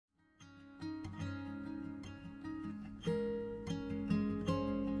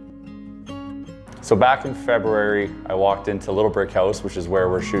So back in February, I walked into Little Brick House, which is where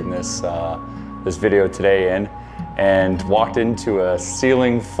we're shooting this, this video today in, and walked into a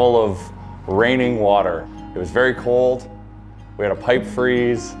ceiling full of raining water. It was very cold. We had a pipe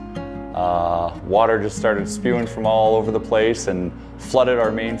freeze. Water just started spewing from all over the place and flooded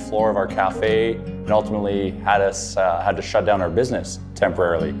our main floor of our cafe, and ultimately had to shut down our business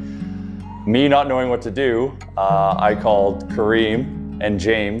temporarily. Me not knowing what to do, I called Kareem and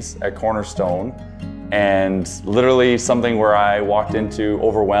James at Cornerstone, and literally something where I walked into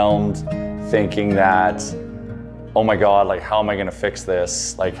overwhelmed, thinking that, oh my God, like how am I gonna fix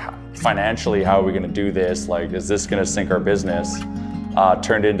this? Like financially, how are we gonna do this? Like, is this gonna sink our business?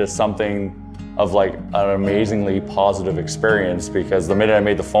 Turned into something of like an amazingly positive experience, because the minute I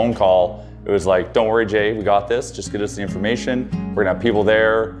made the phone call, it was like, don't worry, Jay, we got this. Just get us the information. We're gonna have people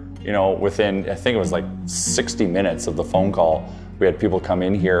there, you know, within, I think it was like 60 minutes of the phone call. We had people come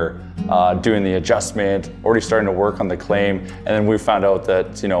in here doing the adjustment, already starting to work on the claim. And then we found out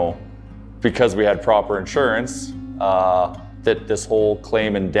that, you know, because we had proper insurance, that this whole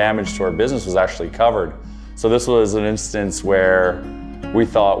claim and damage to our business was actually covered. So this was an instance where we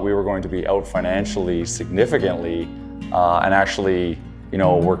thought we were going to be out financially significantly, and actually, you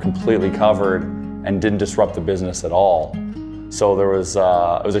know, we're completely covered and didn't disrupt the business at all. So there was,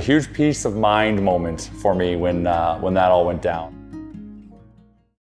 it was a huge peace of mind moment for me when that all went down.